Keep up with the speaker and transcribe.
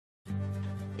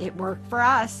It worked for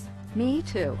us. Me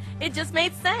too. It just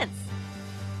made sense.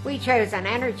 We chose an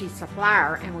energy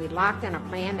supplier and we locked in a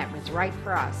plan that was right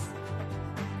for us.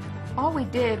 All we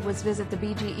did was visit the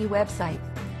BGE website.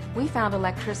 We found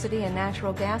electricity and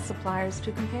natural gas suppliers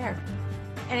to compare.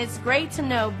 And it's great to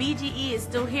know BGE is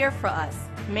still here for us,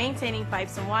 maintaining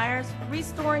pipes and wires,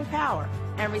 restoring power,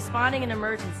 and responding in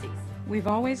emergencies. We've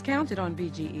always counted on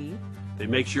BGE. They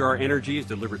make sure our energy is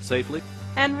delivered safely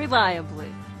and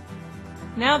reliably.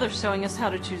 Now they're showing us how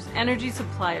to choose energy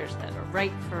suppliers that are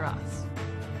right for us.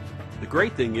 The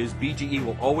great thing is BGE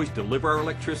will always deliver our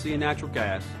electricity and natural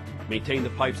gas, maintain the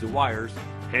pipes and wires,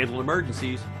 handle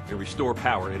emergencies, and restore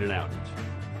power in an outage.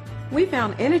 We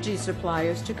found energy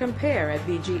suppliers to compare at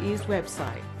BGE's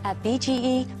website. At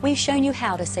BGE, we've shown you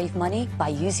how to save money by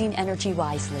using energy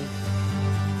wisely.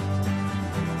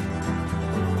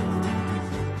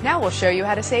 Now we'll show you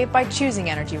how to save by choosing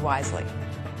energy wisely.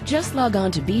 Just log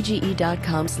on to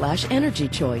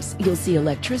bge.com/energychoice. You'll see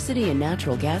electricity and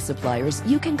natural gas suppliers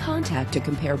you can contact to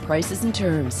compare prices and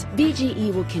terms.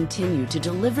 BGE will continue to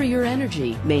deliver your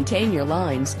energy, maintain your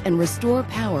lines, and restore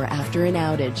power after an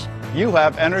outage. You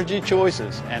have energy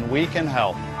choices, and we can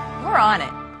help. We're on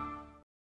it.